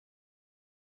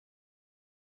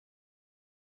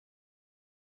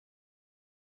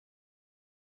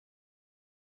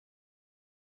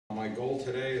My goal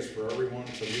today is for everyone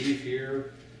to leave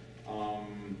here.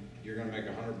 You're going to make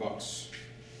 $100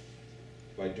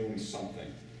 by doing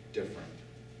something different.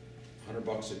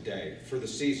 $100 a day for the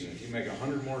season. If you make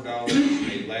 $100 more than you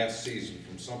made last season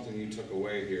from something you took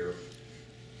away here,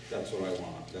 that's what I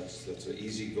want. That's an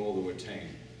easy goal to attain.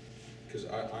 Because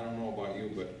I don't know about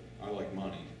you, but I like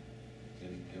money,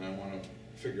 and I want to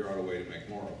figure out a way to make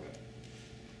more of it.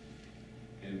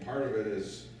 And part of it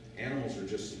is animals are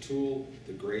just a tool,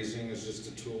 the grazing is just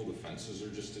a tool, the fences are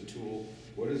just a tool.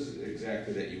 What is it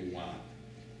exactly that you want?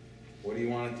 What do you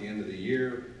want at the end of the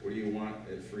year? What do you want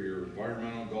for your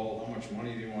environmental goal? How much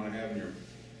money do you want to have in your,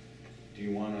 do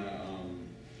you want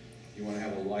to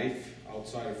have a life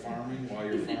outside of farming while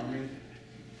you're farming?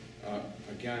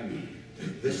 Again,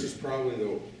 this is probably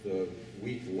the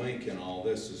weak link in all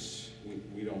this is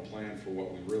we don't plan for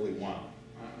what we really want.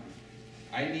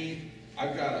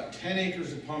 I've got 10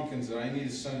 acres of pumpkins that I need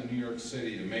to send to New York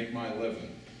City to make my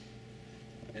living.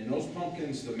 And those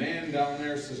pumpkins, the man down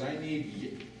there says, I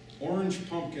need orange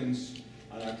pumpkins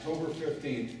on October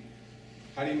 15th.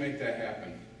 How do you make that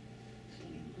happen?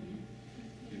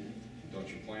 Don't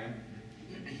you plan?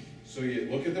 So you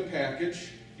look at the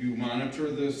package, you monitor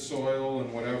the soil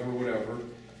and whatever,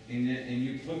 and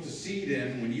you put the seed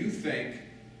in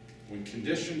when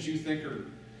conditions you think are,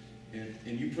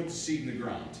 and you put the seed in the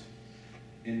ground.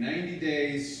 In 90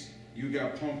 days, you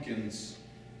got pumpkins.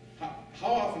 How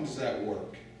often does that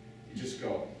work? You just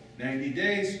go, 90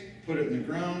 days, put it in the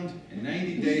ground, in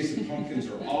 90 days the pumpkins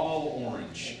are all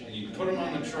orange. And you put them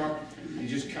on the truck, you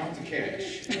just count the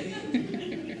cash.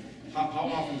 How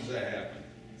often does that happen?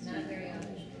 Not very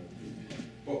often.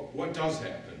 But what does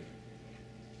happen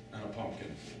on a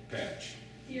pumpkin patch?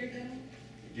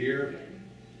 Deer,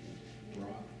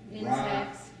 rot,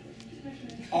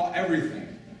 everything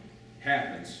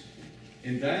happens.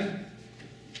 And then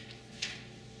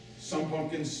some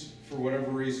pumpkins, for whatever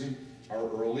reason, are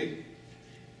early.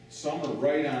 Some are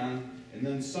right on, and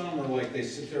then some are like they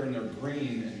sit there and they're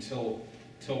green until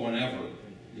whenever.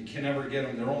 You can never get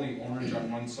them. They're only orange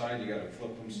on one side. You got to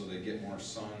flip them so they get more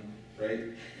sun, right?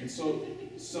 And so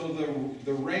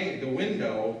the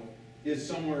window is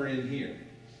somewhere in here,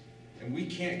 and we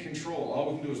can't control.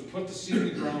 All we can do is put the seed in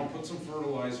the ground, put some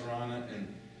fertilizer on it,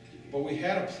 but we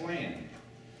had a plan.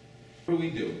 What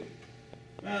do?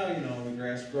 Well, you know, the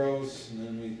grass grows, and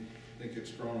then we think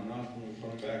it's grown enough, and we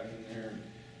put it back in there.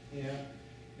 Yeah,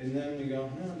 and then we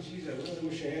go, oh, geez, I really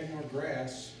wish I had more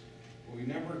grass. But we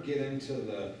never get into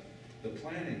the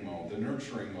planning mode, the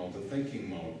nurturing mode, the thinking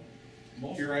mode.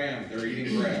 Here I am, they're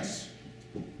eating grass.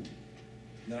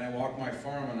 Then I walk my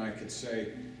farm and I could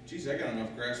say, geez, I got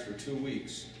enough grass for 2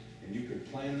 weeks. And you could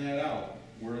plan that out,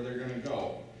 where they're gonna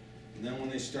go. And then when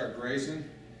they start grazing,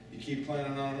 you keep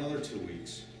planning out another 2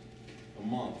 weeks, a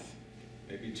month,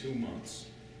 maybe 2 months.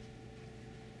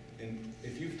 And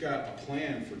if you've got a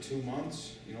plan for 2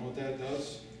 months, you know what that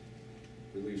does?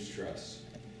 Relieves stress.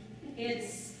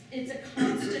 It's a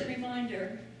constant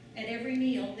reminder at every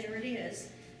meal, there it is,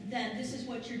 that this is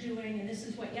what you're doing, and this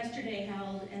is what yesterday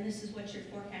held, and this is what you're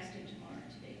forecasting tomorrow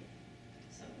to be.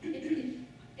 So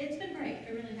it's been great,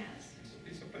 it really has. It's a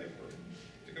piece of paper,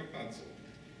 take a pencil.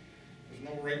 There's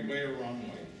no right way or wrong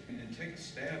way. And take a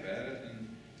stab at it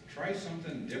and try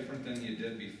something different than you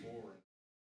did before.